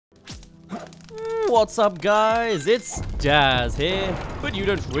What's up, guys? It's Daz here, but you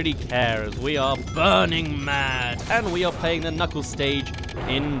don't really care as we are burning mad, and we are playing the Knuckles stage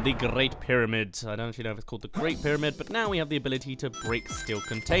in the Great Pyramid. I don't actually know if it's called the Great Pyramid, but now we have the ability to break steel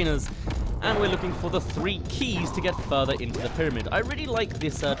containers, and we're looking for the 3 keys to get further into the pyramid. I really like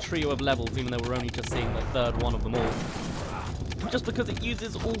this trio of levels, even though we're only just seeing the 3rd one of them all. Just because it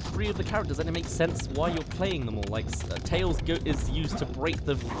uses all 3 of the characters, and it makes sense why you're playing them all. Like, Tails is used to break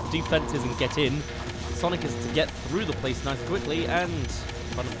the defenses and get in. Sonic is to get through the place nice and quickly, and in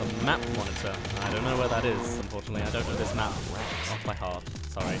front of the map monitor. I don't know where that is, unfortunately. I don't know this map off by heart.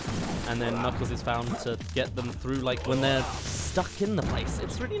 Sorry. And then Knuckles is found to get them through, like, when they're stuck in the place.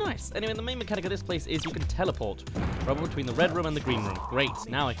 It's really nice. Anyway, the main mechanic of this place is you can teleport from between the red room and the green room. Great.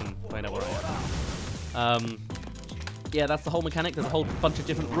 Now I can find out where I am. Yeah, that's the whole mechanic. There's a whole bunch of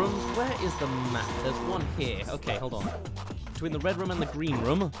different rooms. Where is the map? There's one here. Okay, hold on. Between the red room and the green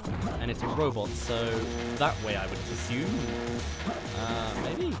room, and it's a robot, so that way I would assume.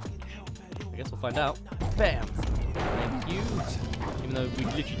 Maybe? I guess we'll find out. Bam! Thank you. Even though we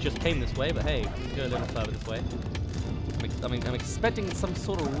literally just came this way, but hey, we can go a little further this way. I'm expecting some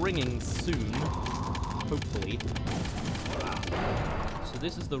sort of ringing soon. Hopefully. So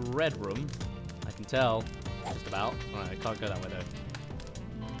this is the red room. I can tell. Just about. Alright, I can't go that way though.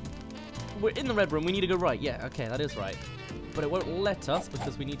 We're in the red room, we need to go right. Yeah, okay, that is right. But it won't let us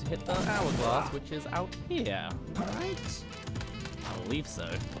because we need to hit the hourglass, which is out here. Right? I believe so.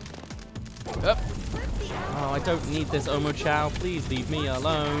 Up. Oh, I don't need this Omo Chow. Please leave me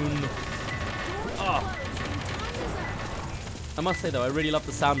alone. Oh. I must say though, I really love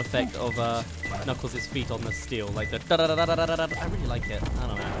the sound effect of Knuckles' feet on the steel. Like the da-da-da-da-da-da-da. I really like it. I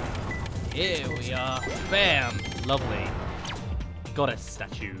don't know. Here we are. Bam! Lovely. Goddess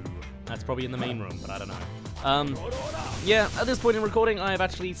statue. That's probably in the main room, but I don't know. Yeah, at this point in recording, I have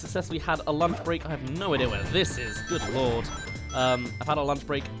actually successfully had a lunch break. I have no idea where this is. Good lord. I've had a lunch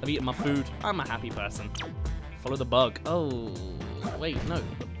break. I've eaten my food. I'm a happy person. Follow the bug. Oh, wait, no.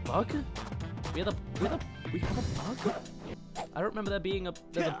 The bug? We have a bug? I don't remember there being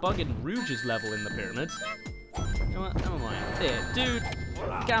there's a bug in Rouge's level in the pyramid. You know what? Never mind. Here, dude.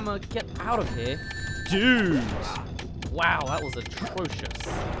 Gamma, get out of here. Dude! Wow, that was atrocious.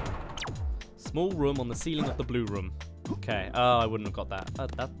 Small room on the ceiling of the blue room. Okay. Oh, I wouldn't have got that.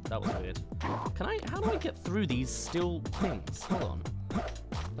 That was weird. How do I get through these steel things? Hold on.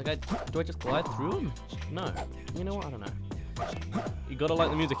 Like, do I just glide through them? No. You know what? I don't know. You gotta like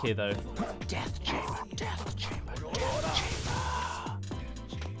the music here, though. Death chamber, death chamber, death chamber.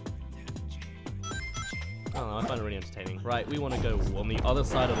 Oh, I find it really entertaining. Right, we want to go on the other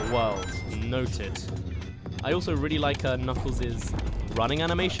side of the world. Noted. I also really like Knuckles' running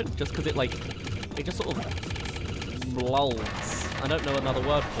animation, just because it just sort of lulls. I don't know another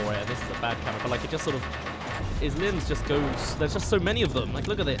word for it. This is a bad camera, but like it just sort of, his limbs just go. There's just so many of them. Like,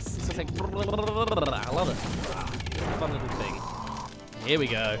 look at this. It's just like, I love it. It's a fun little thing. Here we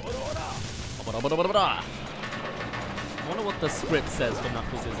go. I wonder what the script says for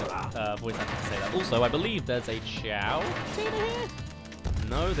Knuckles' voice acting to say that. Also, I believe there's a Chow container here?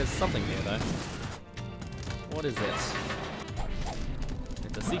 No, there's something here, though. What is it?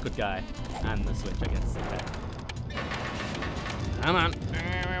 It's a secret guy. And the switch, I guess. Okay. Come on.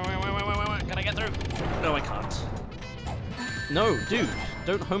 Can I get through? No, I can't. No, dude.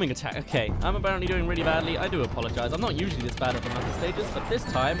 Don't homing attack. Okay, I'm apparently doing really badly. I do apologize. I'm not usually this bad at the Knuckles stages, but this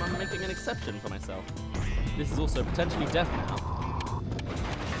time I'm making an exception for myself. This is also potentially death now.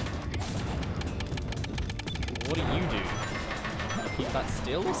 What do you do? Keep that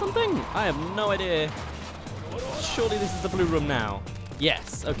still or something? I have no idea. Surely this is the blue room now.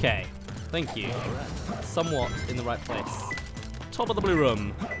 Yes, okay. Thank you. Somewhat in the right place. Top of the blue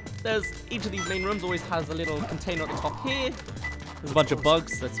room. Each of these main rooms always has a little container at the top here. There's a bunch of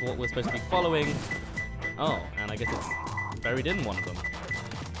bugs. That's what we're supposed to be following. Oh, and I guess it's buried in one of them.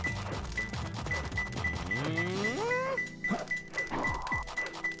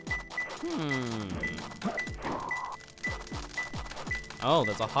 Oh,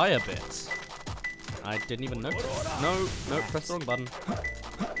 there's a higher bit. I didn't even notice. No, press the wrong button.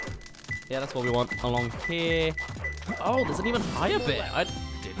 Yeah, that's what we want. Along here. Oh, there's an even higher bit. I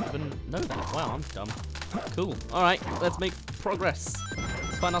didn't even know that. Wow, I'm dumb. Cool. Alright, let's make progress.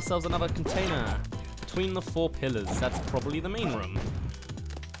 Let's find ourselves another container. Between the 4 pillars. That's probably the main room.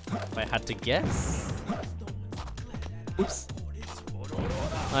 If I had to guess. Oops.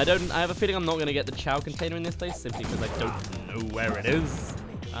 I have a feeling I'm not going to get the Chow container in this place, simply because I don't know where it is.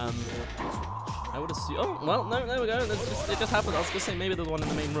 I would assume... Oh, well, no, there we go. It just happened. I was going to say maybe there's one in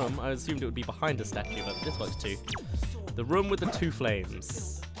the main room. I assumed it would be behind the statue, but this works too. The room with the 2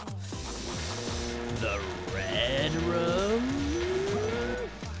 flames. The red room?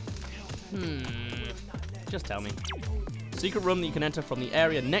 Just tell me. Secret room that you can enter from the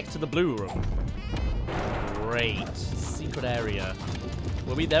area next to the blue room. Great. Secret area.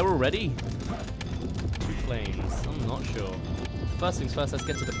 Were we there already? 2 flames. I'm not sure. First things first, let's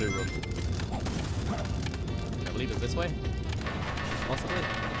get to the blue room. I believe it's this way? Possibly?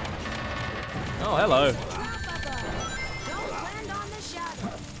 Oh, hello.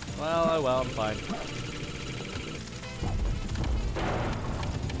 Well, oh well, I'm fine.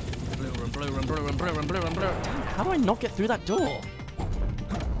 Blue room, blue room, blue room, blue room, blue room, blue room. Damn, how do I not get through that door?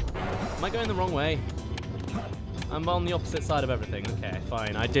 Am I going the wrong way? I'm on the opposite side of everything. Okay,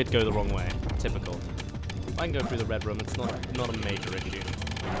 fine. I did go the wrong way. Typical. I can go through the red room. It's not a major issue.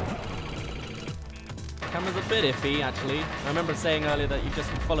 Camera's a bit iffy, actually. I remember saying earlier that you just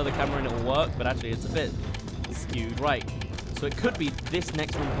follow the camera and it'll work, but actually it's a bit skewed. Right. So it could be this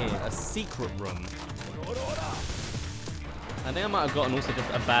next room here, a secret room. I think I might have gotten also just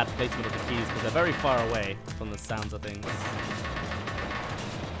a bad placement of the keys because they're very far away from the sounds of things.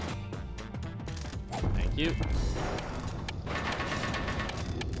 Thank you.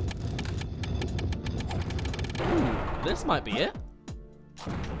 Ooh, this might be it.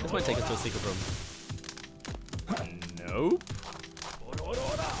 This might take us to a secret room. Nope.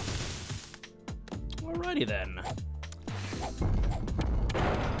 Alrighty then.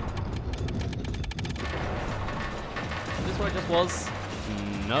 Is this where it just was?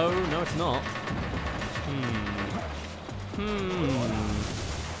 No, it's not.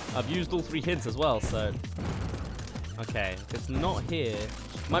 I've used all 3 hints as well, so... Okay, if it's not here...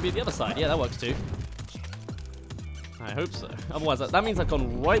 Might be the other side. Yeah, that works too. I hope so. Otherwise, that means I've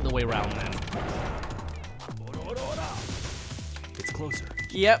gone right the way around then. It's closer.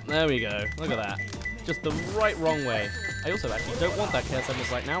 Yep, there we go. Look at that. Just the wrong way. I also actually don't want that Chaos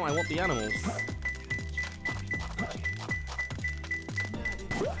Emerald right now. I want the animals.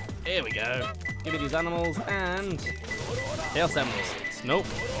 Here we go. Give me these animals and... Chaos Emeralds. Nope.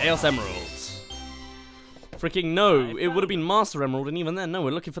 Chaos Emeralds. Freaking no. It would have been Master Emerald, and even then, no,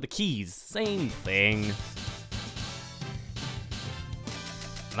 we're looking for the keys. Same thing.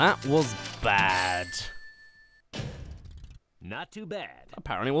 That was bad. Not too bad.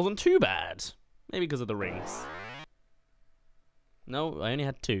 Apparently it wasn't too bad. Maybe because of the rings. No, I only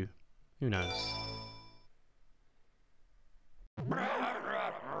had 2. Who knows?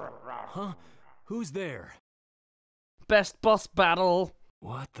 Huh? Who's there? Best boss battle.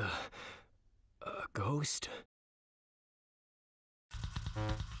 What the? A ghost?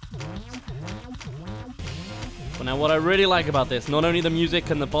 Well, now what I really like about this, not only the music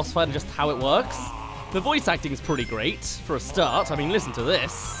and the boss fight and just how it works, the voice acting is pretty great, for a start. I mean, listen to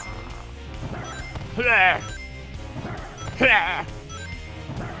this.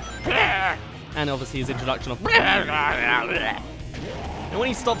 And obviously his introduction of... And when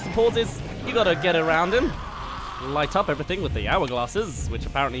he stops and pauses, you gotta get around him. Light up everything with the hourglasses, which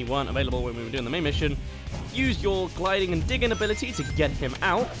apparently weren't available when we were doing the main mission. Use your gliding and digging ability to get him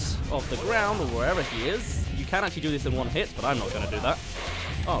out of the ground or wherever he is. You can actually do this in 1 hit, but I'm not gonna do that.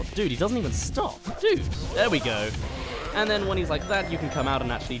 Oh, dude, he doesn't even stop. Dude, there we go. And then when he's like that, you can come out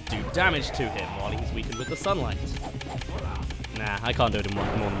and actually do damage to him while he's weakened with the sunlight. Nah, I can't do it in more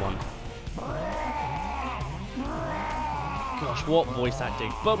than 1. Gosh, what voice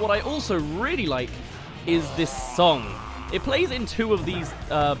acting. But what I also really like is this song. It plays in 2 of these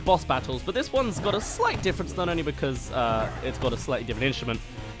boss battles, but this one's got a slight difference, not only because it's got a slightly different instrument,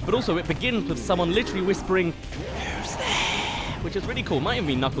 but also it begins with someone literally whispering, "Who's there?" Which is really cool. Might even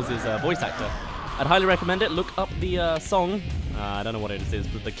be Knuckles' voice actor. I'd highly recommend it. Look up the song. I don't know what it is,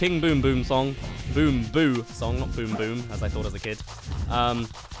 but the King Boom Boom song. Boom Boo song, not Boom Boom, as I thought as a kid.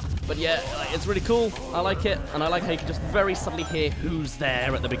 But yeah, it's really cool. I like it, and I like how you can just very subtly hear who's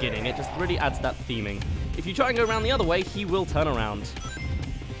there at the beginning. It just really adds that theming. If you try and go around the other way, he will turn around.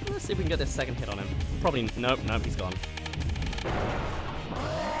 Let's see if we can get this second hit on him. Probably, nope, he's gone.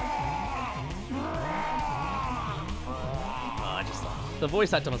 The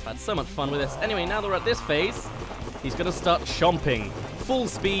voice actor must have had so much fun with this. Anyway, now that we're at this phase, he's going to start chomping. Full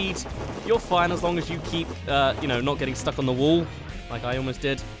speed. You're fine as long as you keep, not getting stuck on the wall, like I almost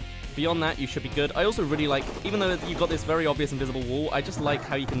did. Beyond that, you should be good. I also really like, even though you've got this very obvious invisible wall, I just like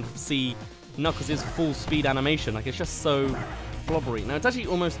how you can see Knuckles' full speed animation. Like, it's just so blobbery. Now, it's actually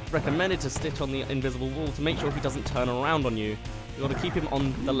almost recommended to stitch on the invisible wall to make sure he doesn't turn around on you. You got to keep him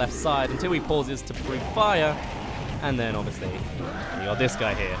on the left side until he pauses to breathe fire. And then, obviously, you got this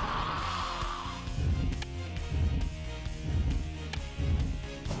guy here.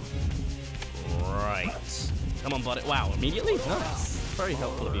 Right. Come on, buddy. Wow, immediately? Nice. Very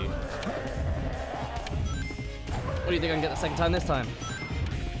helpful of you. do you think I can get the second time this time?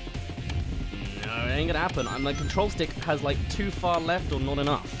 No, it ain't gonna happen. My control stick has like too far left or not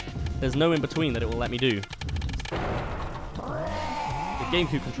enough. There's no in between that it will let me do. The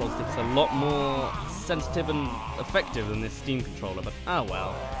GameCube control stick is a lot more sensitive and effective than this Steam controller, but oh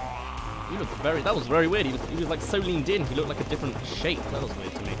well. He looked that was very weird. He was like so leaned in, he looked like a different shape. That was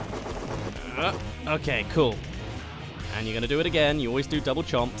weird to me. Okay, cool. And you're gonna do it again. You always do double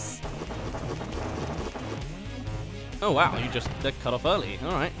chomps. Oh wow, they're cut off early.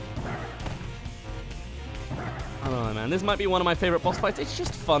 Alright. I don't know, man. This might be one of my favorite boss fights. It's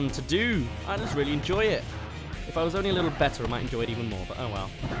just fun to do. I just really enjoy it. If I was only a little better, I might enjoy it even more, but oh well.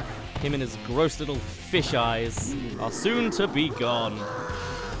 Him and his gross little fish eyes are soon to be gone.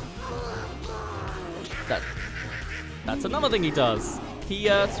 That's another thing he does. He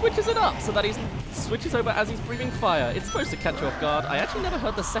switches it up so that he switches over as he's breathing fire. It's supposed to catch you off guard. I actually never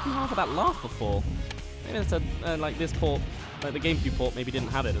heard the second half of that laugh before. Maybe it's like this port, like the GameCube port maybe didn't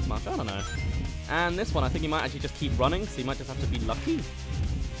have it as much. I don't know. And this one, I think he might actually just keep running, so he might just have to be lucky.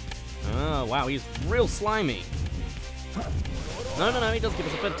 Oh, wow, he's real slimy. No, he does give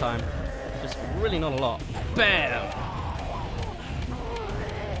us a bit of time. Just really not a lot. Bam!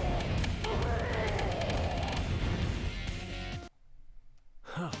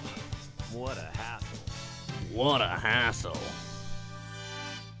 What a hassle. What a hassle.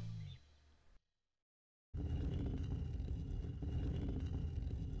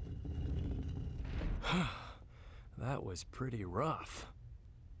 That was pretty rough.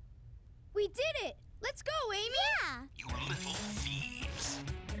 We did it! Let's go, Amy! Yeah! You little thieves.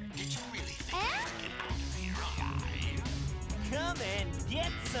 Did you really think you could get out of here alive? Come and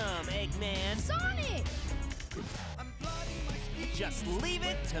get some, Eggman. Sonic! Just leave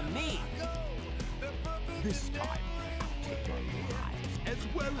it to me. This time, take your lives as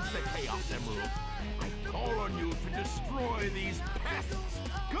well as the Chaos Emerald. I call on you to destroy these pests.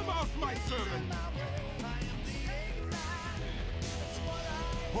 Come out, my servant.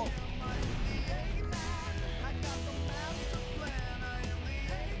 Whoa.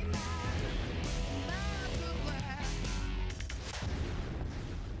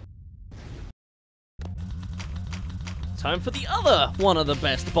 Time for the other one of the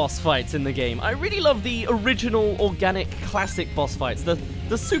best boss fights in the game. I really love the original, organic, classic boss fights. The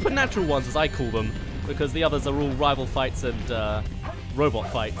supernatural ones, as I call them, because the others are all rival fights and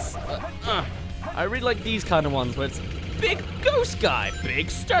robot fights. I really like these kind of ones where it's big ghost guy, big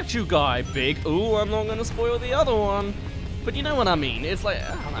statue guy, big, ooh, I'm not gonna spoil the other one. But you know what I mean. It's like,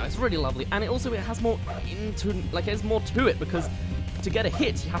 I don't know, it's really lovely. And it also, it has more there's more to it, because to get a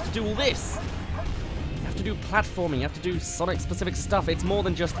hit, you have to do all this. You have to do platforming, you have to do Sonic-specific stuff. It's more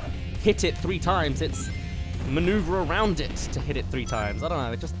than just hit it 3 times. It's maneuver around it to hit it 3 times. I don't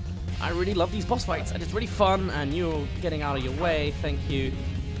know, I really love these boss fights, and it's really fun, and you're getting out of your way, thank you.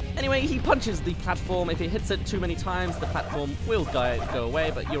 Anyway, he punches the platform. If he hits it too many times, the platform will go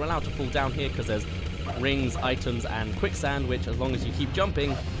away, but you're allowed to fall down here because there's rings, items, and quicksand, which, as long as you keep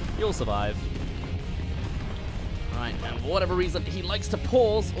jumping, you'll survive. Right, and for whatever reason, he likes to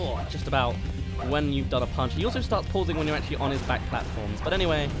pause, or just about when you've done a punch. He also starts pausing when you're actually on his back platforms. But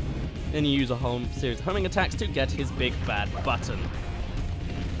anyway, then you use a whole series of homing attacks to get his big bad button.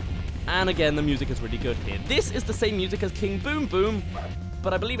 And again, the music is really good here. This is the same music as King Boom Boom,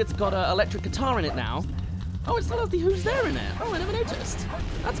 but I believe it's got an electric guitar in it now. Oh, it still has the Who's There in it. Oh, I never noticed.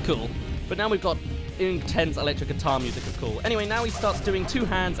 That's cool. But now we've got intense electric guitar music is cool. Anyway, now he starts doing 2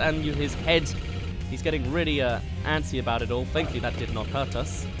 hands and his head. He's getting really antsy about it all. Thankfully, that did not hurt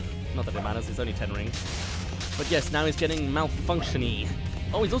us. Not that it matters, it's only 10 rings. But yes, now he's getting malfunction-y.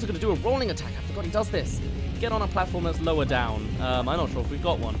 Oh, he's also going to do a rolling attack. I forgot he does this. Get on a platform that's lower down. I'm not sure if we've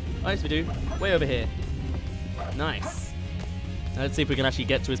got one. Oh, yes, we do. Way over here. Nice. Now, let's see if we can actually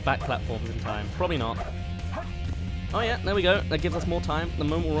get to his back platforms in time. Probably not. Oh yeah, there we go. That gives us more time. The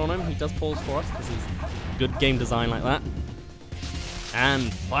moment we're on him, he does pause for us because he's good game design like that.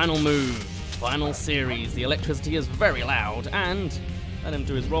 And final move. Final series. The electricity is very loud, and let him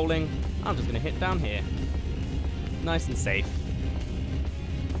do his rolling. I'm just going to hit down here. Nice and safe.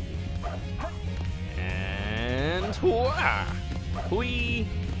 And hooah! Hui,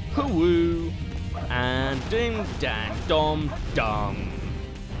 hoo-woo, and ding dang dom dum.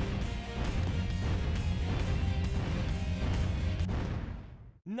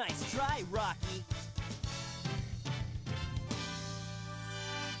 Nice try, Rocky.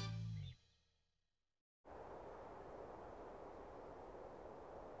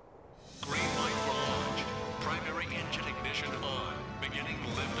 Green light for launch. Primary engine ignition on. Beginning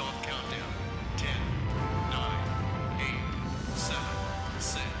liftoff countdown. 10, 9, 8, 7,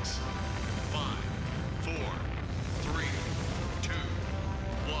 6, 5, 4, 3,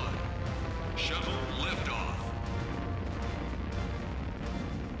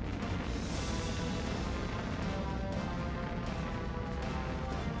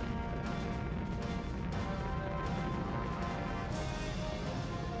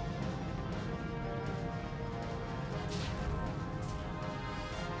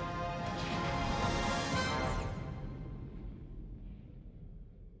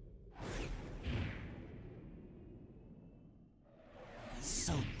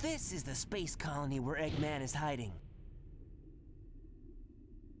 this is the space colony where Eggman is hiding.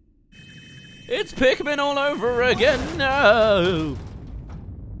 It's Pikmin all over again. No.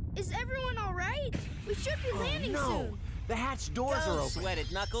 Is everyone all right? We should be landing No! soon. The hatch doors are Don't open. sweat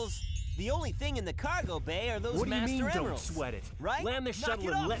it, Knuckles. The only thing in the cargo bay are those What do you Master mean, don't Emeralds. sweat it? Right? Land the Knock shuttle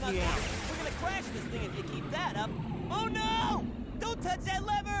it and off, let me Knuckles. out. We're gonna crash this thing if you keep that up. Oh no! Don't touch that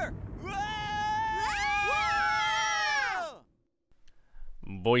lever! Whoa!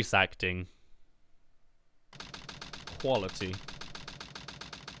 Voice acting. Quality.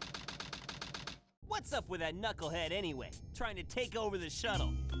 What's up with that knucklehead anyway? Trying to take over the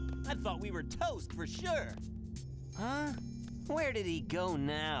shuttle. I thought we were toast for sure. Huh? Where did he go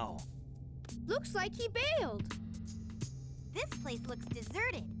now? Looks like he bailed. This place looks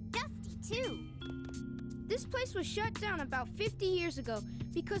deserted. Dusty, too. This place was shut down about 50 years ago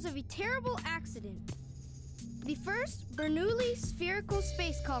because of a terrible accident. The first Bernoulli spherical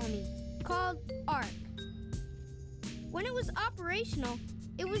space colony, called ARC. When it was operational,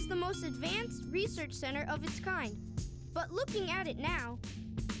 it was the most advanced research center of its kind. But looking at it now,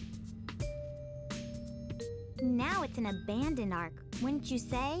 Now it's an abandoned ark, wouldn't you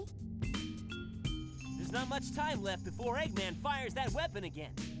say? There's not much time left before Eggman fires that weapon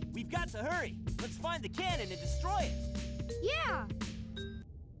again. We've got to hurry. Let's find the cannon and destroy it. yeah!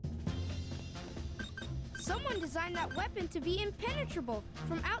 Someone designed that weapon to be impenetrable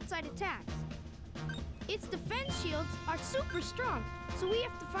from outside attacks. Its defense shields are super strong, so we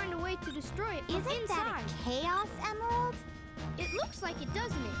have to find a way to destroy it from Isn't inside. that a Chaos Emerald? It looks like it,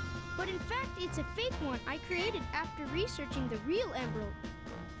 doesn't it? But in fact, it's a fake one I created after researching the real emerald.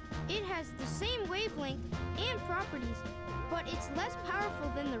 It has the same wavelength and properties, but it's less powerful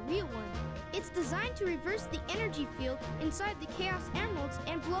than the real one. It's designed to reverse the energy field inside the Chaos Emeralds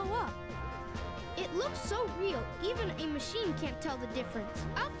and blow up. It looks so real, even a machine can't tell the difference.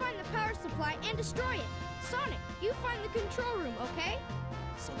 I'll find the power supply and destroy it. Sonic, you find the control room, okay?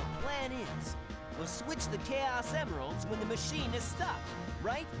 So the plan is, we'll switch the Chaos Emeralds when the machine is stopped,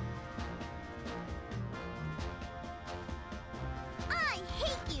 right? I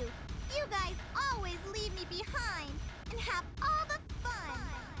hate you! You guys always leave me behind and have all the fun!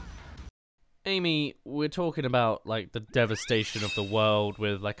 Amy, we're talking about like the devastation of the world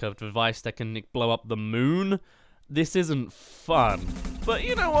with like a device that can blow up the moon. This isn't fun. But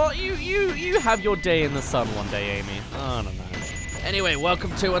you know what? You have your day in the sun one day, Amy. I don't know. Anyway,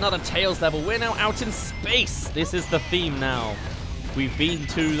 welcome to another Tales level. We're now out in space. This is the theme now. We've been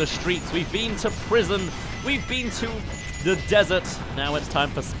to the streets. We've been to prison. We've been to the desert. Now it's time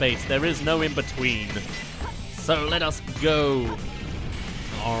for space. There is no in between. So let us go.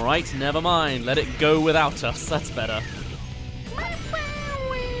 All right, never mind. Let it go without us. That's better.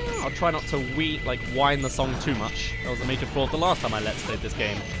 I'll try not to whine the song too much. That was a major flaw the last time I Let's Played this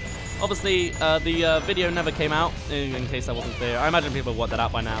game. Obviously, the video never came out, in case I wasn't clear. I imagine people have worked that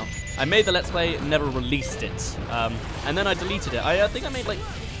out by now. I made the Let's Play, never released it. And then I deleted it. I think I made like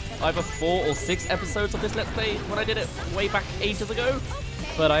either 4 or 6 episodes of this Let's Play when I did it way back ages ago.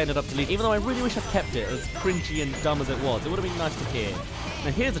 But I ended up deleting, even though I really wish I'd kept it, as cringy and dumb as it was. It would have been nice to hear.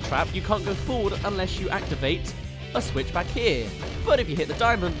 Now here's a trap. You can't go forward unless you activate a switch back here. But if you hit the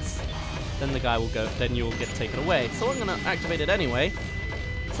diamonds, then the guy will go, then you'll get taken away. So I'm gonna activate it anyway,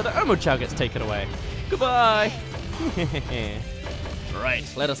 so that Omochao gets taken away. Goodbye! Right,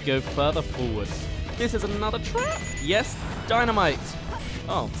 let us go further forward. This is another trap! Yes, dynamite!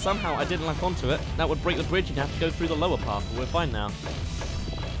 Oh, somehow I didn't lock onto it. That would break the bridge and you have to go through the lower path, but we're fine now.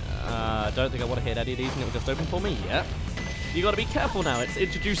 I don't think I want to hit any of these and it will just open for me. Yep. You gotta be careful now. It's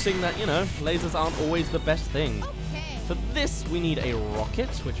introducing that, you know, lasers aren't always the best thing. Okay. For this, we need a rocket,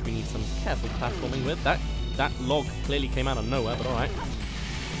 which we need some careful platforming with. That log clearly came out of nowhere, but alright.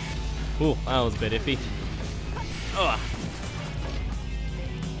 Ooh, that was a bit iffy. Ugh.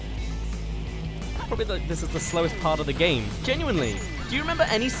 Probably this is the slowest part of the game. Genuinely. Do you remember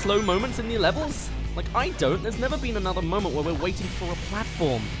any slow moments in the levels? Like, I don't. There's never been another moment where we're waiting for a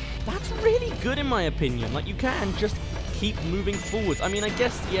platform. That's really good in my opinion. Like, you can just keep moving forwards. I mean, I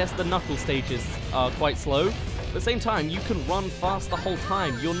guess, yes, the knuckle stages are quite slow. But at the same time, you can run fast the whole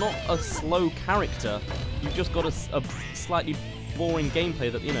time. You're not a slow character. You've just got a slightly boring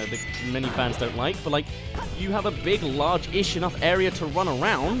gameplay that, you know, many fans don't like. But, like, you have a big, large-ish enough area to run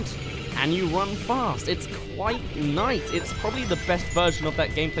around, and you run fast. It's quite nice. It's probably the best version of that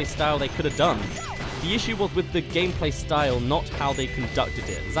gameplay style they could have done. The issue was with the gameplay style, not how they conducted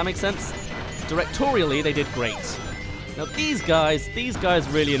it. Does that make sense? Directorially, they did great. Now these guys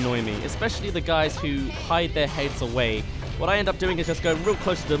really annoy me, especially the guys who hide their heads away. What I end up doing is just going real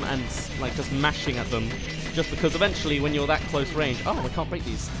close to them and like just mashing at them just because eventually when you're that close range... Oh, we can't break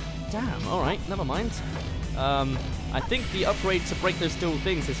these. Damn, alright, never mind. I think the upgrade to break those steel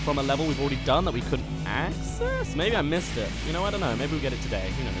things is from a level we've already done that we couldn't access? Maybe I missed it. You know, I don't know. Maybe we'll get it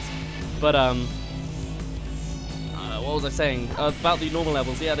today. Who knows? But, what was I saying? About the normal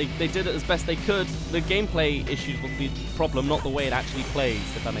levels. Yeah, they did it as best they could. The gameplay issues was the problem, not the way it actually plays,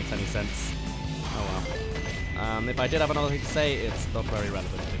 if that makes any sense. Oh well. If I did have another thing to say, it's not very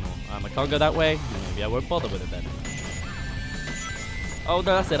relevant anymore. I can't go that way. Maybe I won't bother with it then. Oh,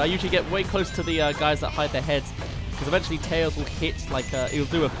 no, that's it. I usually get way close to the guys that hide their heads, because eventually Tails will hit, like, he'll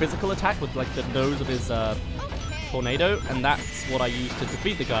do a physical attack with, like, the nose of his tornado, and that's what I use to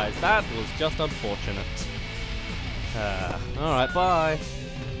defeat the guys. That was just unfortunate. Alright, bye.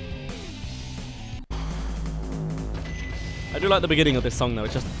 I do like the beginning of this song, though.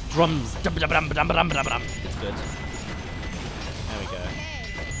 It's just drums. It's good. There we go.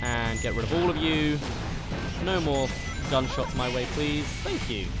 And get rid of all of you. No more gunshots my way, please. Thank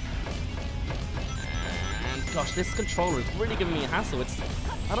you. And gosh, this controller is really giving me a hassle.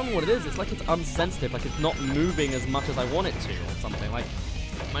 I don't know what it is. It's like it's unsensitive, like it's not moving as much as I want it to or something. Like,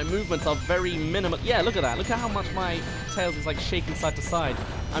 my movements are very minimal. Yeah, look at that. Look at how much my Tails is like shaking side to side.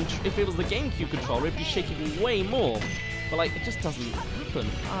 If it was the GameCube controller, it'd be shaking way more. But like, it just doesn't happen.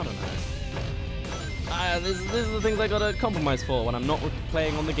 I don't know. This is the things I gotta compromise for when I'm not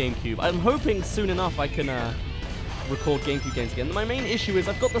playing on the GameCube. I'm hoping soon enough I can record GameCube games again. My main issue is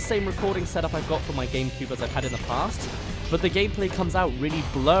I've got the same recording setup I've got for my GameCube as I've had in the past, but the gameplay comes out really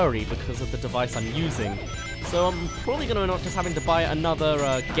blurry because of the device I'm using. So I'm probably going to end up just having to buy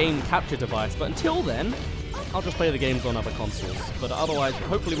another game capture device, but until then, I'll just play the games on other consoles. But otherwise,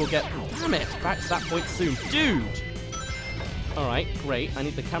 hopefully we'll get, damn it, back to that point soon. Dude! Alright, great. I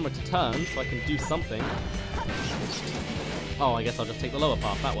need the camera to turn so I can do something. Oh, I guess I'll just take the lower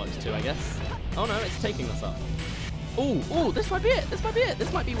path. That works too, I guess. Oh no, it's taking us up. Oh, this might be it. This might be it.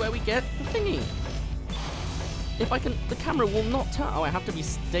 This might be where we get the thingy. If I can, the camera will not turn. Oh, I have to be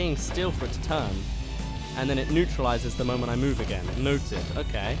staying still for it to turn. And then it neutralizes the moment I move again. Noted.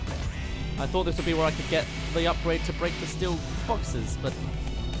 Okay. I thought this would be where I could get the upgrade to break the steel boxes, but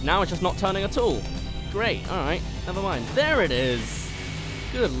now it's just not turning at all. Great. Alright. Never mind. There it is.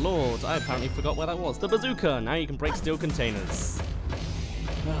 Good lord. I apparently forgot where that was. The bazooka. Now you can break steel containers.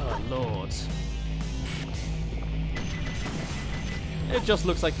 Oh, lord. It just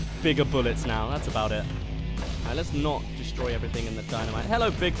looks like bigger bullets now. That's about it. Alright, let's not destroy everything in the dynamite.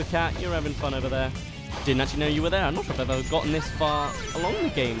 Hello, Big the Cat. You're having fun over there. Didn't actually know you were there. I'm not sure if I've ever gotten this far along the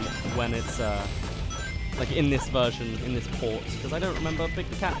game when it's, like in this version, in this port, because I don't remember Big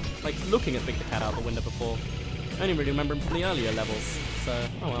the Cat, like looking at Big the Cat out the window before. I only really remember him from the earlier levels, so,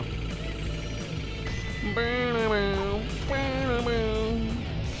 oh well.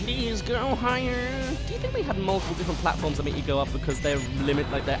 Please go higher. Do you think they had multiple different platforms that make you go up because their limit,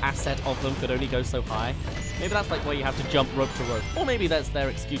 like their asset of them could only go so high? Maybe that's like where you have to jump rope to rope. Or maybe that's their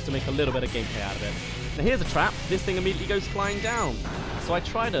excuse to make a little bit of gameplay out of it. Now here's a trap. This thing immediately goes flying down. So I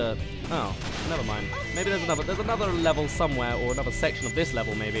try to... Oh, never mind. Maybe there's another level somewhere, or another section of this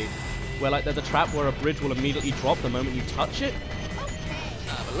level maybe, where like there's a trap where a bridge will immediately drop the moment you touch it.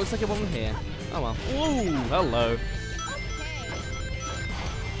 But it looks like it wasn't here. Oh well. Ooh, hello.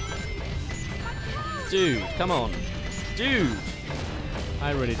 Dude, come on. Dude!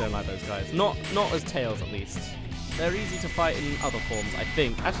 I really don't like those guys. Not as Tails, at least. They're easy to fight in other forms, I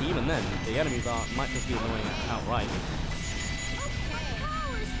think. Actually, even then, the enemies might just be annoying outright.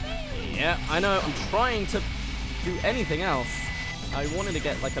 Yeah, I know. I'm trying to do anything else. I wanted to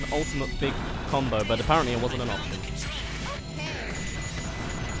get like an ultimate big combo, but apparently it wasn't an option.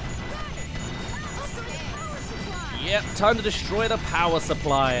 Yep, time to destroy the power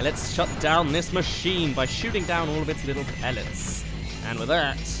supply. Let's shut down this machine by shooting down all of its little pellets. And with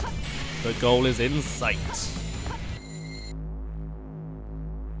that, the goal is in sight.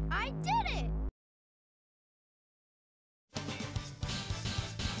 I did it!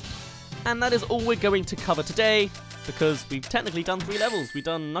 And that is all we're going to cover today, because we've technically done 3 levels. We've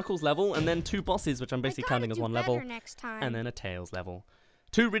done Knuckles level, and then 2 bosses, which I'm basically counting as 1 level, and then a Tails level.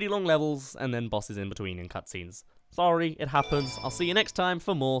 2 really long levels, and then bosses in between in cutscenes. Sorry, it happens. I'll see you next time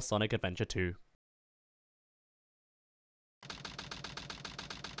for more Sonic Adventure 2.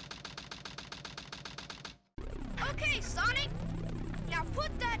 Okay, Sonic! Now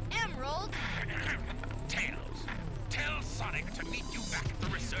put that emerald... Tails, tell Sonic to meet you back at the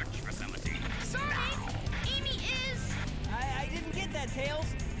research facility. Sonic! Amy is... I didn't get that, Tails.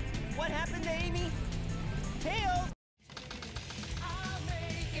 What happened to Amy? Tails!